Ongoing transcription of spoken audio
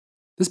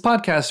This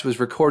podcast was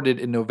recorded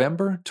in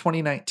November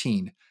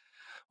 2019.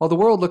 While the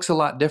world looks a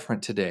lot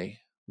different today,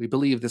 we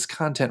believe this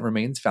content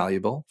remains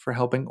valuable for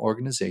helping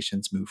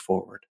organizations move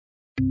forward.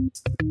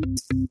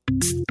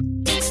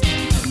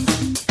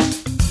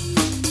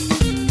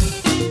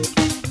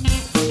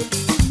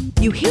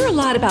 You hear a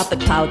lot about the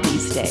cloud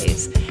these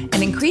days,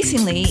 and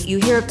increasingly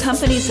you hear of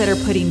companies that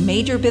are putting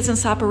major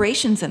business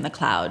operations in the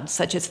cloud,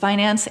 such as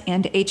finance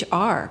and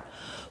HR.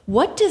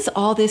 What does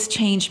all this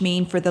change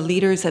mean for the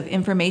leaders of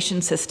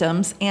information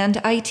systems and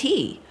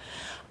IT?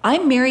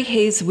 I'm Mary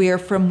Hayes Weir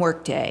from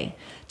Workday.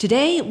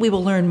 Today, we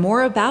will learn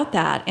more about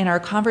that in our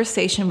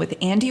conversation with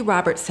Andy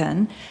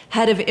Robertson,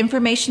 Head of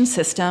Information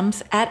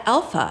Systems at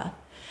Alpha.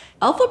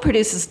 Alpha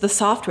produces the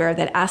software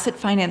that asset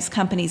finance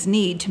companies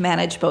need to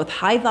manage both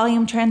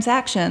high-volume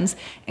transactions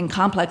and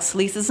complex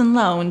leases and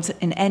loans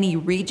in any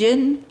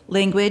region,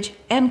 language,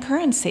 and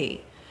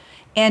currency.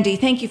 Andy,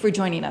 thank you for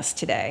joining us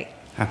today.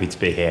 Happy to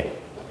be here.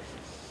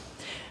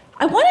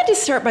 I wanted to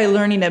start by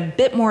learning a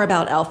bit more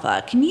about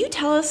Alpha. Can you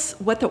tell us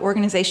what the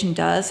organization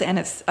does and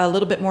a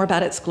little bit more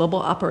about its global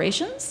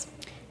operations?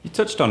 You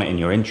touched on it in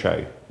your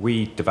intro.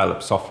 We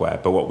develop software,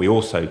 but what we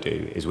also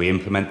do is we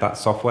implement that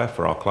software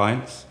for our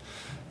clients.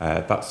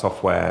 That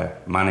software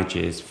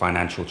manages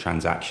financial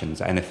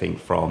transactions, anything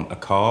from a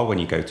car when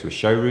you go to a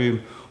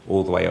showroom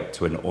all the way up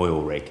to an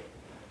oil rig.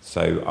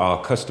 So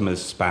our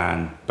customers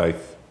span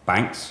both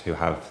banks who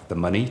have the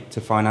money to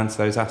finance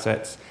those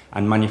assets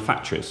and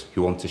manufacturers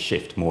who want to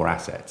shift more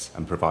assets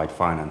and provide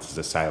finance as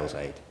a sales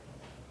aid.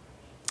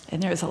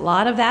 And there's a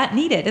lot of that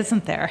needed,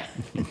 isn't there?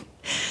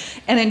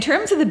 And in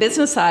terms of the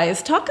business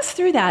size, talk us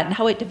through that and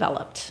how it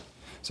developed.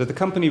 So the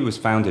company was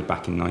founded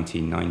back in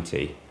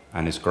 1990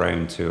 and has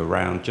grown to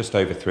around just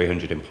over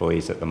 300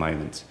 employees at the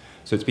moment.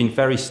 So it's been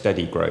very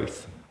steady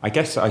growth. I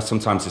guess I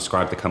sometimes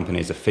describe the company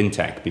as a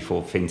fintech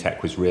before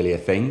fintech was really a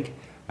thing.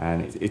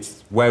 And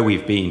it's where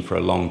we've been for a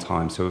long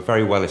time, so we're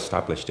very well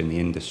established in the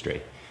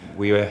industry.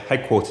 We were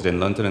headquartered in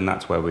London, and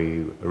that's where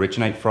we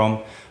originate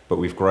from, but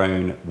we've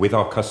grown with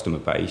our customer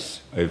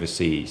base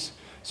overseas.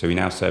 So we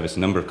now service a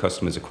number of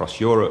customers across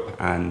Europe,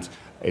 and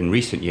in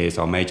recent years,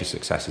 our major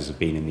successes have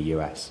been in the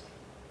US.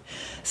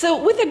 So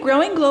with a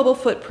growing global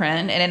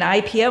footprint and an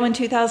IPO in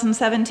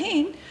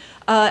 2017,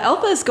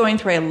 Alpha is going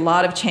through a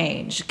lot of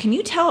change. Can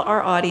you tell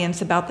our audience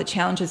about the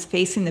challenges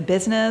facing the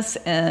business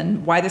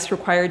and why this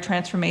required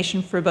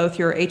transformation for both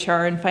your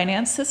HR and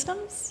finance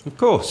systems? Of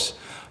course.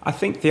 I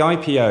think the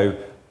IPO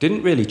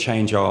didn't really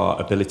change our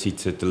ability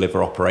to deliver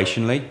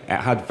operationally.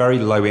 It had very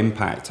low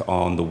impact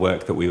on the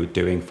work that we were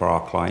doing for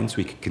our clients.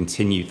 We could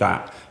continue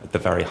that at the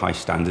very high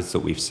standards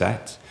that we've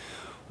set.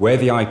 Where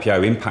the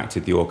IPO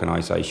impacted the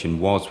organization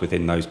was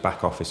within those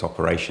back office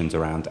operations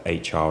around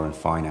HR and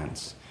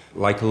finance.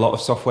 Like a lot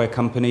of software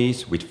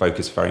companies, we'd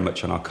focus very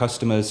much on our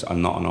customers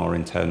and not on our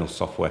internal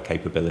software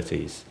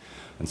capabilities.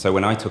 And so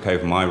when I took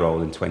over my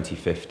role in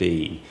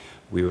 2015,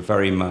 we were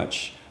very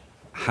much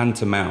hand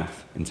to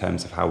mouth in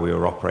terms of how we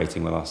were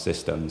operating with our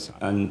systems.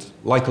 And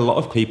like a lot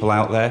of people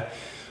out there,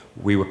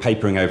 we were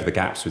papering over the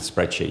gaps with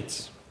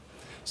spreadsheets.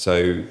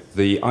 So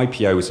the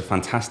IPO was a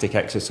fantastic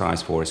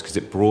exercise for us because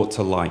it brought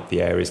to light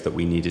the areas that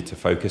we needed to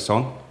focus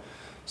on.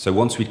 So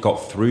once we'd got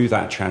through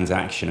that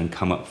transaction and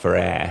come up for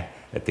air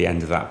at the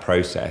end of that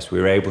process, we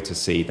were able to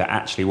see that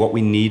actually what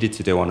we needed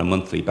to do on a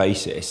monthly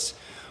basis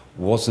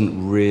wasn't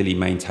really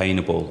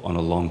maintainable on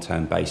a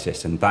long-term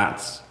basis. And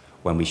that's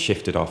when we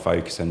shifted our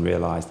focus and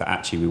realized that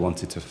actually we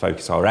wanted to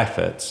focus our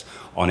efforts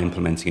on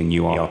implementing a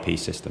new ERP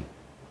system.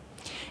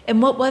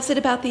 And what was it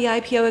about the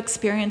IPO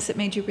experience that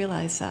made you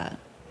realize that?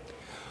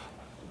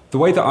 The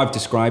way that I've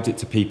described it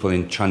to people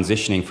in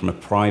transitioning from a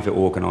private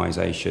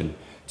organization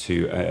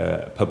to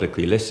a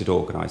publicly listed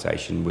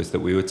organization was that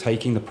we were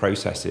taking the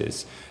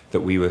processes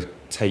that we were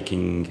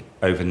taking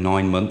over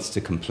 9 months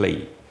to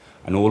complete,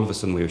 and all of a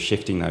sudden we were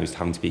shifting those to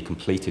having to be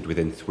completed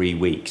within 3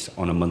 weeks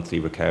on a monthly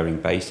recurring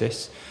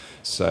basis.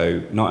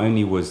 So not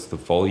only was the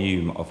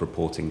volume of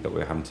reporting that we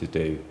were having to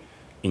do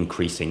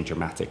increasing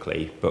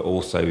dramatically, but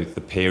also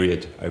the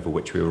period over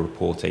which we were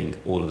reporting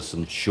all of a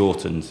sudden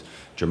shortened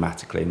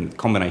dramatically. And the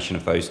combination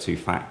of those two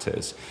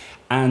factors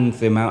and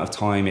the amount of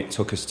time it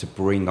took us to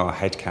bring our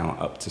headcount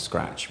up to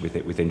scratch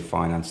within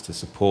finance to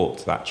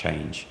support that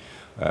change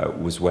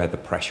was where the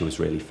pressure was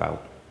really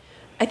felt.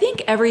 I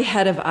think every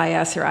head of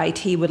IS or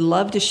IT would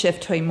love to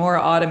shift to a more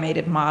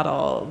automated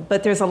model,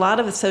 but there's a lot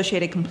of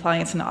associated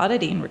compliance and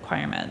auditing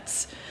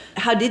requirements.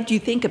 How did you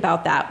think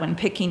about that when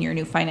picking your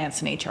new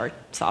finance and HR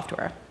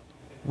software?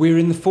 We're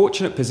in the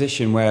fortunate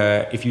position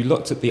where if you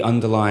looked at the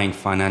underlying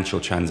financial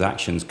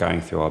transactions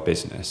going through our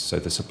business, so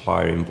the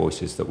supplier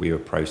invoices that we were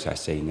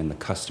processing and the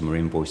customer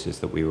invoices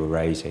that we were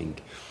raising,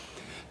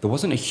 there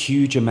wasn't a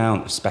huge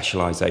amount of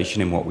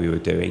specialization in what we were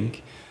doing.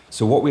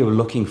 So what we were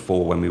looking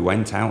for when we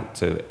went out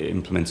to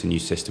implement a new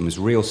system was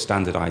real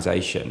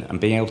standardization and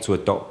being able to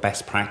adopt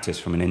best practice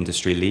from an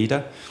industry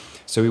leader.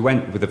 So we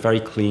went with a very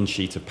clean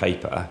sheet of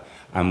paper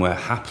and were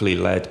happily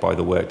led by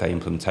the Workday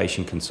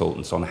implementation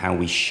consultants on how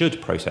we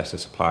should process a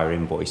supplier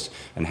invoice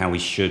and how we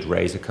should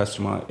raise a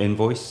customer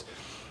invoice.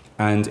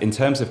 And in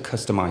terms of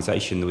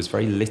customization, there was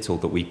very little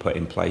that we put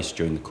in place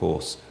during the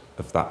course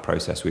of that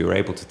process. We were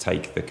able to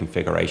take the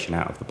configuration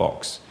out of the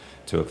box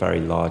to a very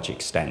large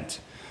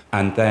extent.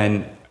 And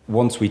then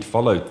once we'd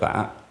followed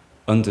that,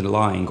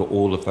 underlying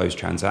all of those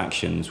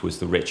transactions was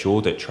the rich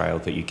audit trail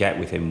that you get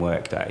within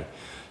Workday.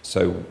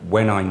 So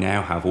when I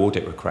now have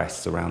audit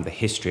requests around the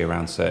history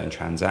around certain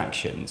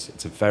transactions,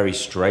 it's a very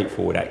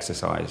straightforward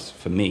exercise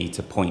for me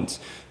to point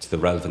to the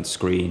relevant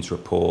screens,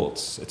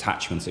 reports,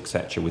 attachments,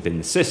 etc. within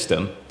the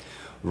system,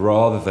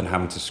 rather than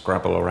having to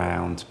scrabble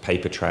around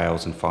paper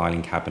trails and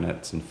filing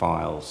cabinets and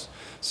files.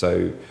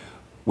 So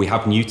we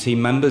have new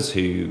team members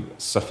who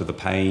suffer the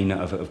pain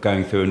of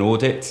going through an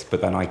audit,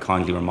 but then I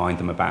kindly remind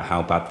them about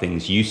how bad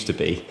things used to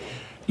be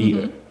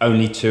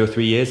only 2 or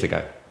 3 years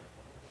ago.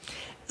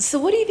 So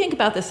what do you think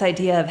about this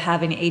idea of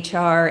having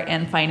HR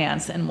and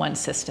finance in one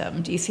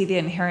system? Do you see the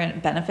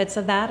inherent benefits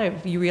of that?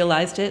 Have you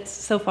realized it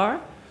so far?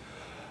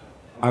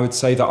 I would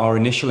say that our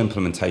initial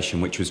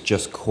implementation, which was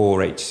just core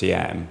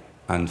HCM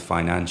and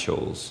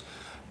financials,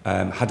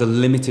 had a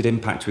limited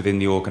impact within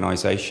the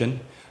organisation,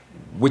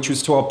 which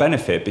was to our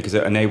benefit because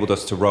it enabled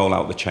us to roll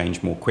out the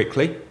change more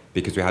quickly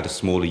because we had a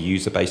smaller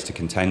user base to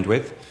contend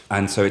with.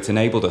 And so it's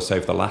enabled us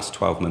over the last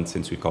 12 months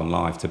since we've gone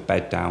live to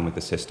bed down with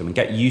the system and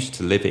get used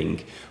to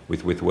living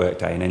with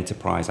Workday, an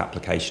enterprise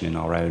application in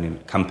our own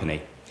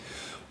company.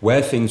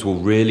 Where things will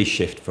really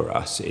shift for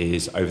us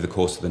is over the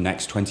course of the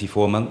next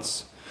 24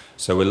 months.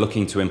 So we're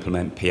looking to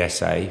implement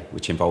PSA,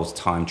 which involves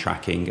time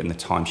tracking and the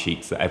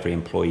timesheets that every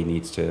employee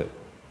needs to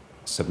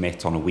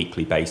submit on a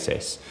weekly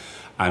basis.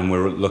 And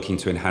we're looking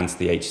to enhance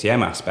the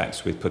HCM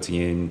aspects with putting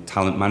in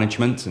talent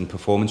management and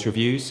performance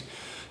reviews.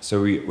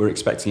 So we're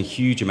expecting a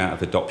huge amount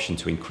of adoption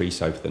to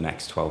increase over the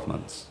next 12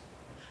 months.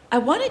 I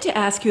wanted to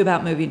ask you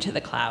about moving to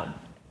the cloud.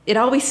 It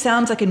always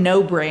sounds like a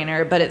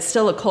no-brainer, but it's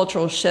still a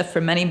cultural shift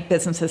for many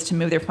businesses to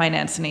move their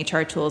finance and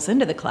HR tools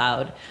into the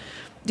cloud.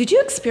 Did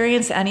you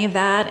experience any of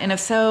that? And if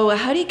so,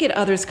 how do you get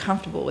others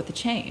comfortable with the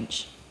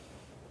change?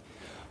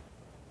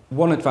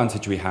 One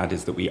advantage we had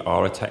is that we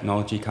are a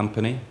technology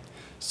company.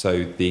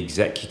 So the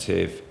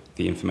executive,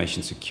 the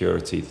information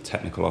security, the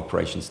technical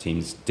operations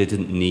teams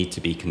didn't need to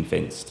be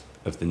convinced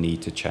of the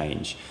need to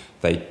change.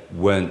 They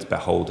weren't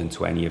beholden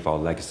to any of our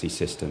legacy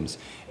systems.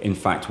 In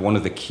fact, one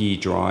of the key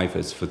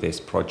drivers for this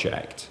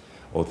project,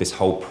 or this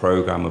whole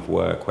program of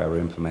work where we're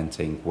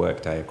implementing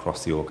Workday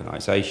across the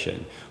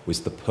organization,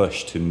 was the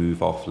push to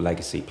move off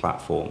legacy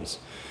platforms.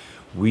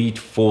 We'd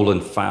fallen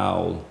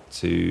foul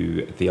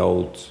to the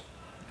old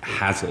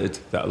hazard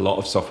that a lot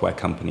of software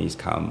companies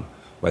come,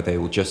 where they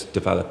will just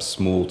develop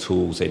small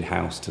tools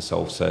in-house to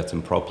solve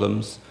certain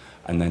problems,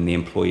 and then the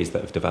employees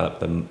that have developed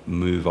them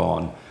move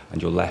on,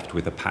 and you're left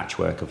with a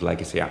patchwork of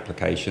legacy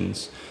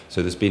applications.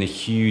 So there's been a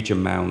huge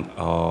amount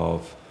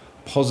of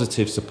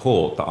positive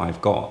support that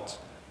I've got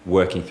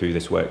working through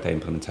this Workday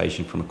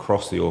implementation from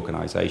across the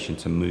organization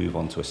to move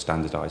onto a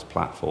standardized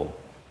platform.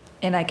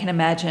 And I can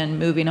imagine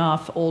moving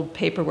off old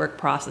paperwork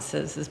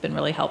processes has been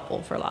really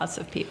helpful for lots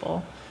of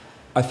people.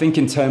 I think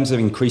in terms of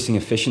increasing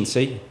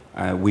efficiency,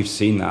 we've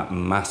seen that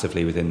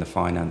massively within the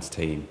finance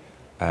team.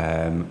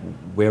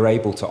 We're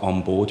able to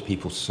onboard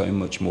people so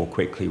much more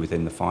quickly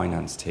within the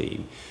finance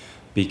team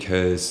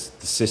because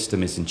the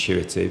system is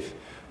intuitive.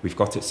 We've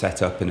got it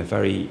set up in a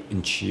very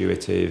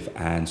intuitive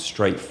and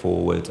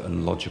straightforward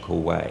and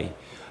logical way.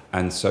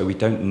 And so we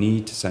don't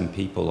need to send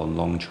people on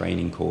long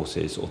training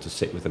courses or to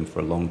sit with them for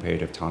a long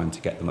period of time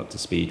to get them up to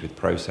speed with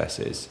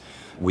processes.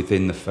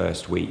 Within the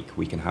first week,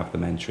 we can have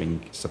them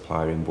entering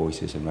supplier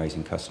invoices and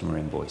raising customer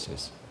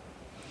invoices.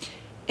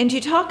 And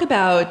you talk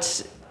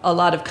about a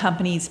lot of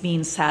companies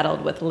being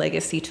saddled with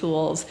legacy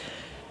tools.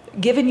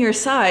 Given your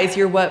size,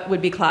 you're what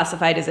would be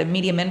classified as a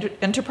medium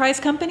enterprise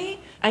company.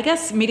 I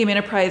guess medium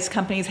enterprise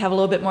companies have a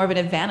little bit more of an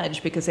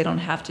advantage because they don't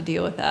have to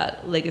deal with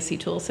that legacy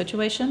tool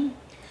situation.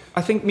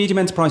 I think medium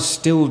enterprise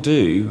still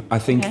do. I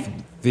think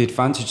the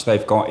advantage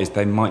they've got is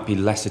they might be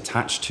less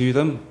attached to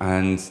them,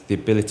 and the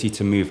ability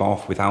to move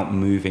off without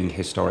moving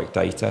historic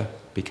data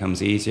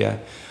becomes easier.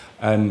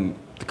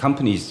 The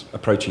company's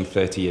approaching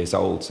 30 years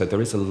old, so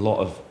there is a lot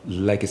of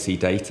legacy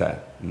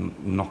data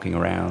knocking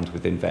around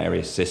within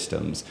various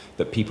systems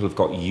that people have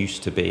got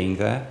used to being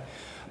there.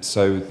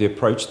 So the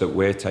approach that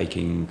we're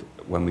taking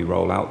when we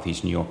roll out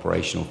these new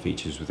operational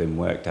features within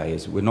Workday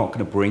is we're not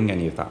going to bring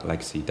any of that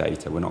legacy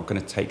data. We're not going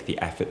to take the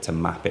effort to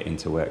map it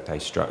into Workday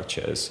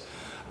structures.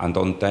 And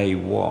on day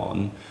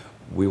one,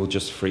 we will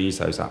just freeze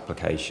those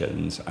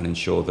applications and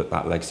ensure that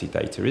that legacy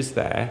data is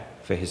there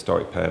for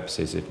historic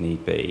purposes if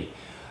need be.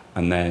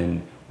 And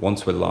then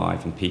once we're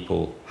live and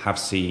people have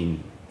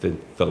seen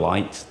the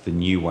light, the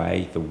new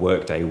way, the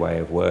Workday way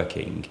of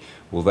working,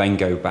 we'll then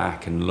go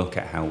back and look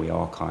at how we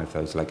archive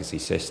those legacy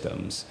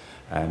systems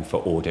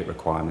for audit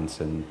requirements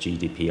and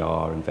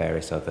GDPR and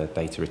various other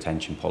data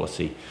retention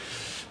policy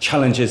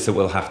challenges that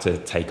we'll have to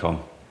take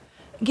on.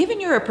 Given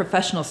you're a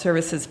professional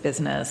services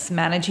business,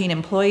 managing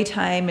employee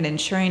time and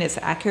ensuring it's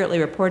accurately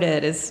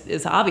reported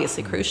is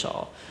obviously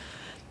crucial.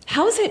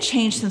 How has it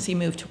changed since you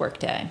moved to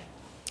Workday?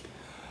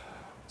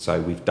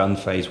 So we've done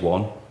phase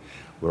one.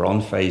 We're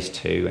on phase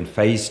 2, and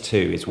phase 2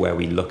 is where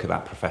we look at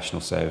that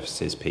professional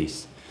services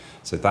piece.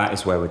 So that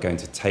is where we're going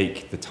to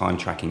take the time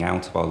tracking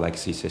out of our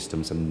legacy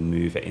systems and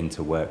move it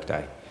into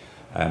Workday.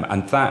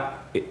 And that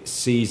it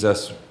sees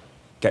us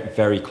get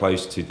very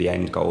close to the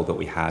end goal that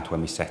we had when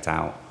we set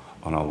out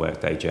on our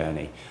Workday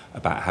journey,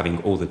 about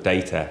having all the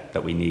data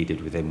that we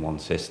needed within one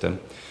system.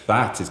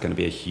 That is going to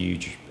be a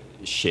huge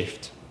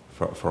shift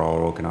for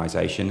our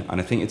organisation, and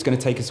I think it's going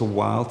to take us a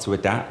while to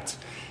adapt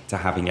to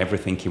having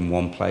everything in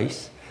one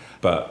place.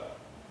 But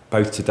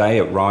both today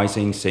at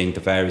Rising, seeing the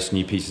various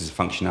new pieces of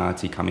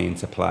functionality coming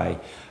into play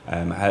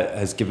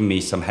has given me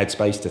some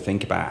headspace to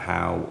think about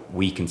how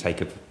we can take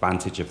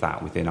advantage of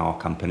that within our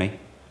company.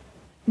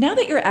 Now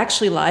that you're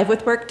actually live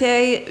with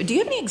Workday, do you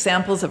have any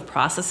examples of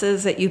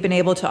processes that you've been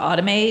able to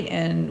automate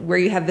and where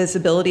you have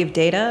visibility of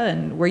data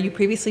and where you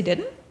previously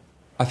didn't?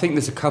 I think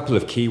there's a couple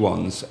of key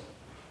ones,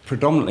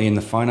 predominantly in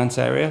the finance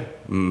area.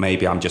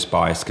 Maybe I'm just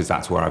biased because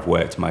that's where I've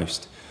worked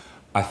most.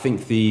 I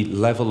think the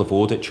level of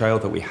audit trail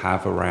that we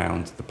have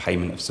around the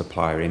payment of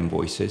supplier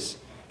invoices,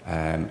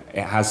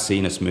 it has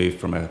seen us move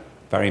from a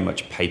very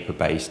much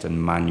paper-based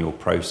and manual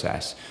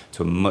process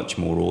to a much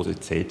more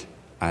audited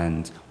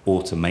and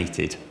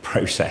automated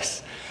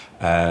process.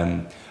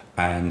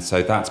 And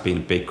so that's been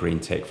a big green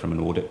tick from an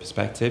audit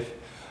perspective.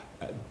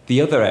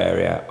 The other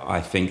area I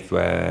think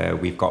where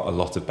we've got a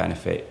lot of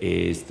benefit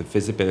is the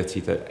visibility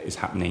that is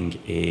happening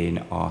in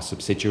our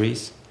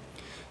subsidiaries.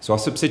 So our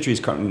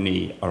subsidiaries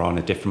currently are on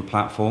a different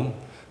platform,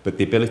 but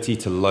the ability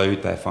to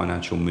load their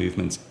financial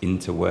movements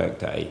into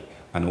Workday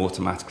and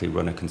automatically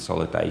run a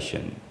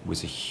consolidation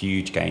was a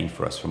huge gain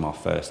for us from our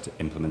first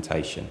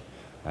implementation.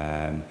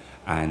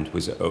 And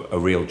was a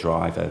real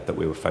driver that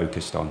we were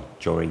focused on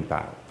during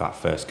that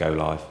first go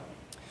live.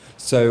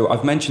 So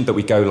I've mentioned that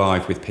we go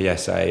live with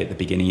PSA at the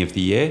beginning of the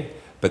year,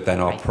 but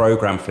then our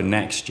program for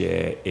next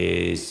year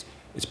is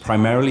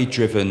primarily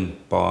driven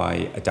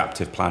by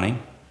adaptive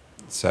planning.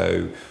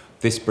 So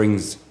this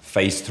brings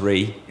phase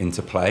 3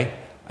 into play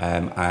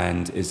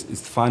and is the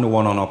final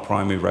one on our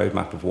primary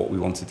roadmap of what we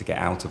wanted to get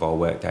out of our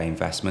Workday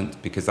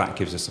investment, because that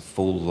gives us a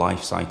full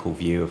life cycle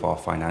view of our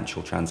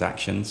financial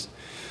transactions.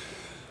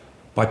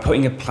 By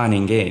putting a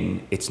planning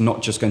in, it's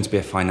not just going to be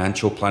a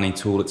financial planning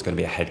tool, it's going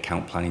to be a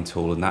headcount planning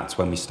tool, and that's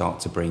when we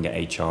start to bring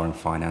HR and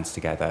finance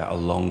together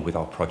along with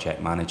our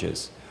project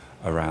managers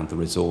around the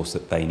resource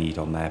that they need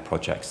on their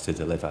projects to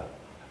deliver.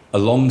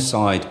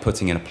 Alongside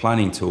putting in a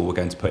planning tool, we're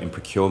going to put in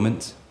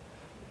procurement,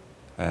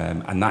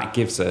 and that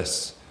gives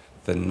us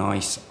the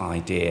nice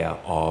idea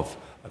of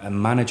a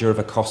manager of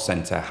a cost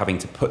centre having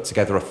to put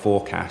together a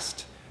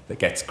forecast that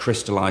gets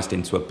crystallised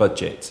into a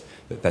budget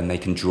that then they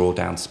can draw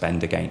down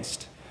spend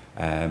against.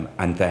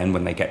 And then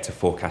when they get to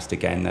forecast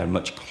again, they're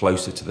much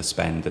closer to the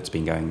spend that's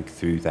been going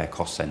through their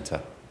cost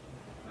centre.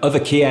 Other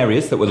key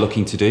areas that we're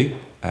looking to do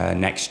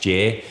next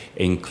year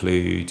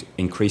include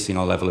increasing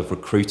our level of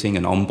recruiting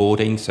and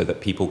onboarding so that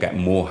people get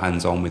more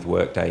hands-on with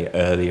Workday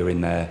earlier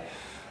in their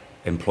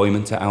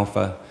employment at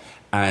Alpha.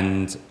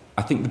 And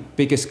I think the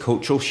biggest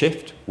cultural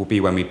shift will be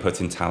when we put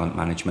in talent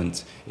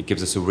management. It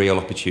gives us a real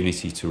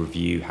opportunity to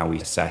review how we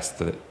assess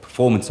the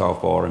performance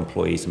of our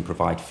employees and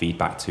provide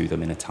feedback to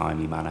them in a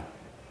timely manner.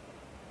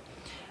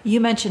 You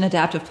mentioned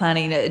adaptive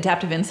planning,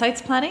 adaptive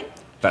insights planning?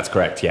 That's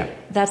correct, yeah.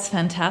 That's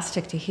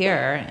fantastic to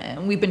hear.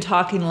 And we've been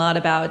talking a lot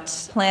about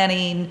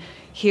planning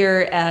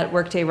here at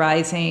Workday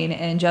Rising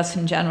and just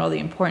in general the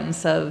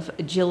importance of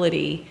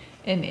agility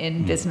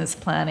in business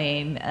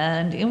planning.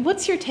 And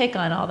what's your take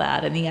on all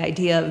that and the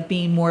idea of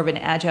being more of an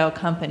agile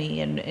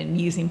company and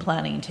using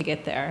planning to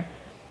get there?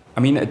 I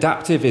mean,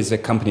 Adaptive is a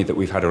company that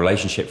we've had a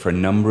relationship for a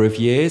number of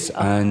years,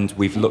 and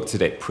we've looked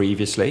at it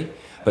previously,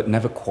 but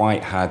never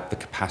quite had the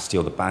capacity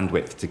or the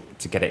bandwidth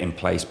to get it in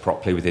place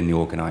properly within the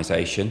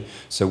organisation.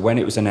 So when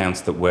it was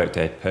announced that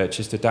Workday had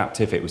purchased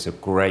Adaptive, it was a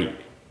great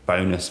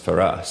bonus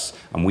for us,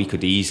 and we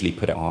could easily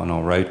put it on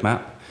our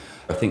roadmap.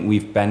 I think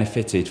we've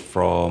benefited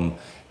from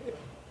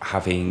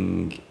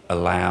having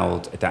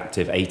allowed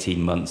Adaptive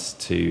 18 months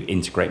to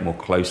integrate more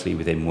closely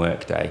within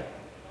Workday.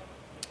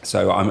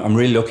 So I'm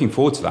really looking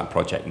forward to that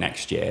project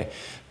next year,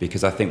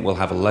 because I think we'll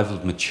have a level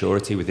of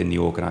maturity within the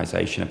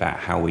organisation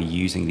about how we're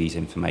using these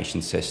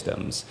information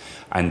systems,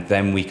 and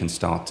then we can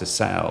start to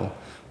sell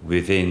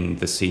within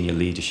the senior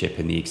leadership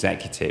and the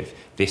executive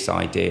this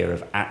idea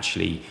of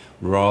actually,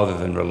 rather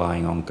than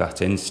relying on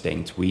gut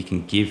instinct, we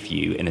can give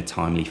you in a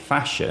timely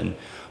fashion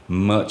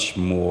much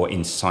more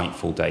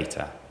insightful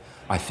data.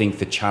 I think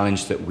the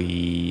challenge that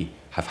we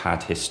have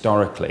had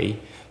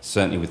historically,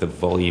 certainly with the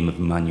volume of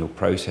manual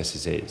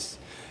processes, is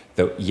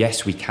that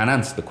yes, we can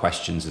answer the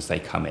questions as they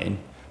come in,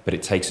 but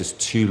it takes us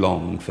too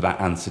long for that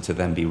answer to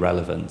then be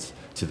relevant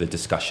to the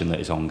discussion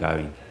that is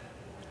ongoing.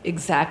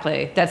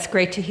 Exactly. That's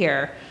great to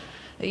hear.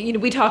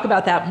 We talk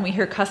about that when we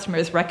hear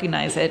customers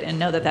recognize it and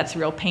know that that's a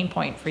real pain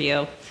point for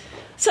you.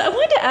 So I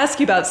wanted to ask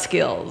you about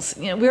skills.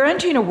 We're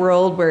entering a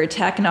world where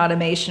tech and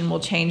automation will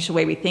change the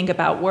way we think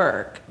about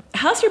work.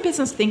 How's your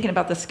business thinking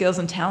about the skills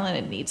and talent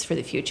it needs for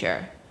the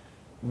future?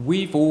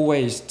 We've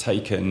always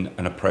taken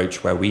an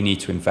approach where we need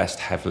to invest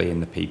heavily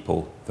in the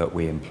people that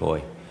we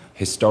employ.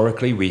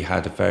 Historically, we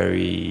had a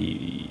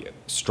very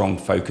strong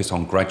focus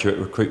on graduate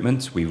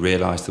recruitment. We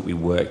realised that we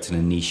worked in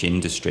a niche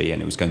industry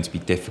and it was going to be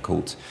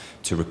difficult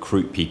to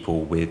recruit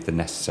people with the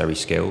necessary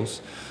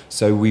skills.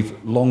 So we've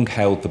long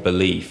held the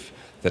belief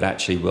that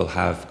actually we'll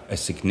have a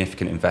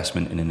significant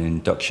investment in an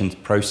induction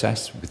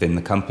process within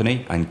the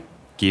company and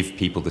give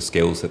people the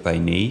skills that they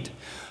need.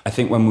 I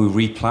think when we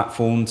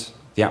re-platformed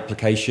the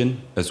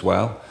application as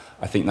well,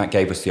 I think that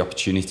gave us the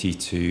opportunity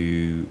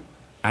to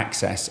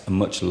access a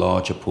much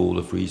larger pool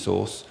of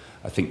resource.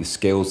 I think the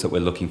skills that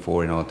we're looking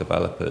for in our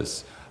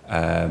developers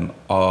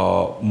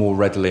are more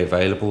readily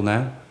available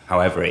now.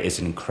 However, it is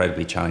an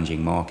incredibly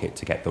challenging market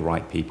to get the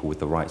right people with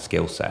the right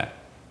skill set.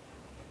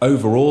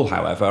 Overall,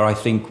 however, I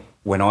think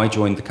when I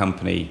joined the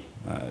company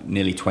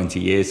nearly 20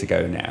 years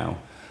ago now,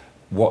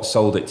 what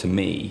sold it to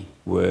me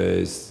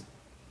was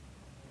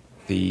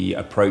the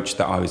approach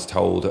that I was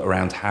told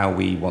around how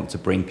we want to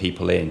bring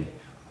people in.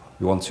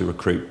 We want to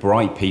recruit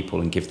bright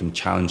people and give them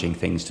challenging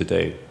things to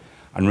do.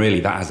 And really,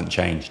 that hasn't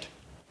changed.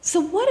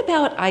 So what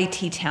about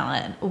IT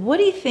talent? What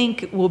do you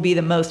think will be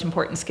the most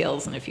important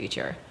skills in the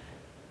future?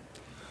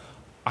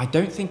 I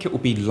don't think it will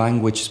be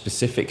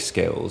language-specific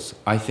skills.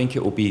 I think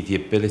it will be the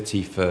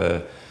ability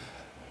for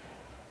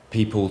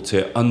people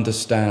to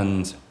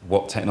understand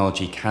what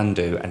technology can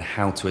do and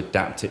how to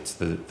adapt it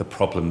to the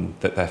problem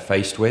that they're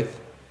faced with.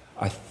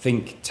 I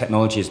think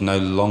technology is no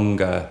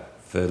longer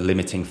the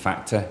limiting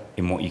factor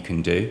in what you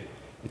can do.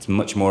 It's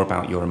much more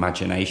about your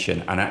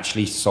imagination and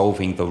actually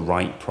solving the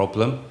right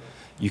problem.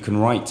 You can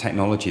write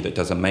technology that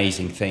does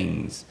amazing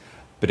things,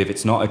 but if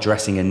it's not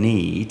addressing a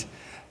need,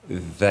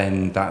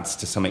 then that's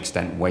to some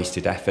extent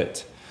wasted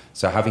effort.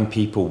 So having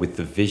people with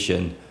the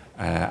vision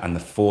and the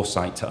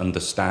foresight to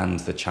understand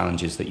the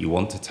challenges that you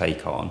want to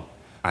take on,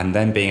 and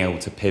then being able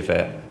to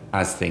pivot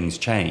as things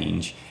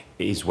change,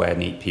 is where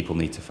people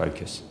need to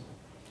focus.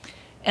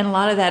 And a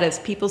lot of that is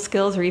people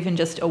skills or even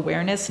just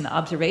awareness and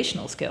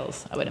observational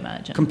skills, I would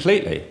imagine.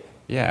 Completely.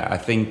 Yeah, I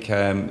think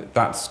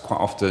that's quite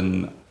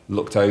often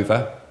looked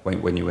over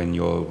when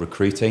you're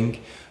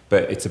recruiting,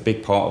 but it's a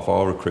big part of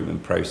our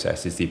recruitment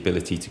process is the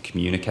ability to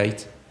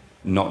communicate,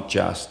 not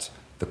just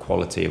the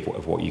quality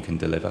of what you can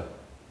deliver.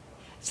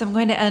 So I'm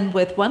going to end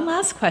with one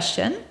last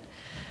question.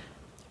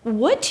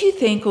 What do you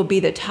think will be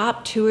the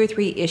top 2 or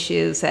 3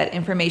 issues that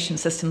information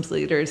systems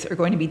leaders are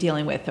going to be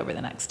dealing with over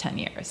the next 10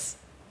 years?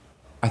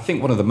 I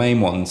think one of the main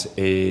ones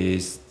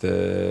is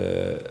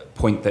the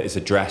point that is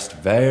addressed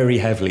very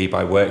heavily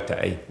by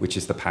Workday, which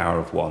is the power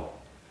of one.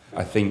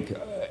 I think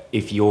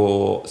if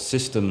your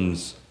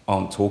systems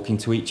aren't talking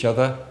to each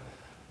other,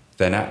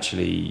 then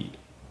actually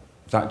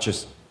that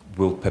just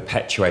will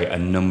perpetuate a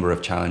number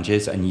of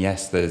challenges. And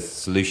yes, there's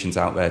solutions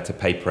out there to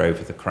paper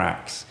over the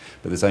cracks,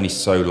 but there's only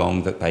so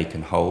long that they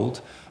can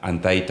hold,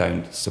 and they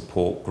don't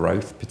support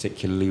growth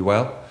particularly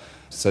well.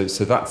 So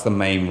that's the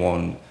main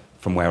one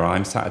from where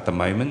I'm sat at the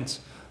moment.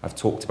 I've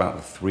talked about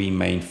the 3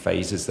 main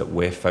phases that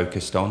we're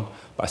focused on,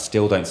 but I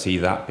still don't see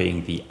that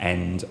being the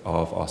end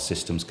of our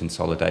systems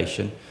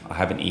consolidation. I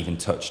haven't even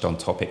touched on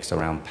topics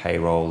around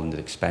payroll and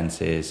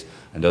expenses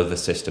and other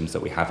systems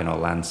that we have in our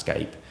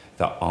landscape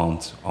that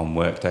aren't on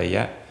Workday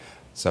yet.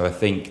 So I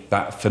think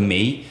that, for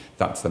me,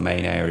 that's the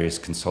main area is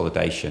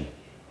consolidation.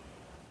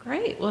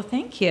 Great. Well,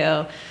 thank you.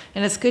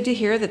 And it's good to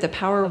hear that the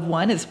power of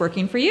one is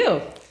working for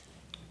you.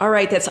 All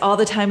right, that's all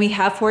the time we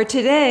have for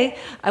today.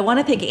 I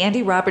want to thank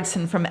Andy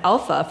Robertson from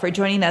Alpha for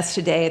joining us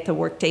today at the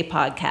Workday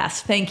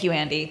Podcast. Thank you,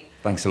 Andy.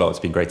 Thanks a lot. It's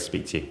been great to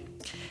speak to you.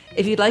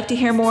 If you'd like to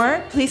hear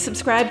more, please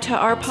subscribe to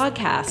our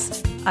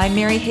podcast. I'm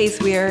Mary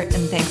Hayes-Weir, and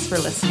thanks for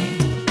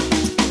listening.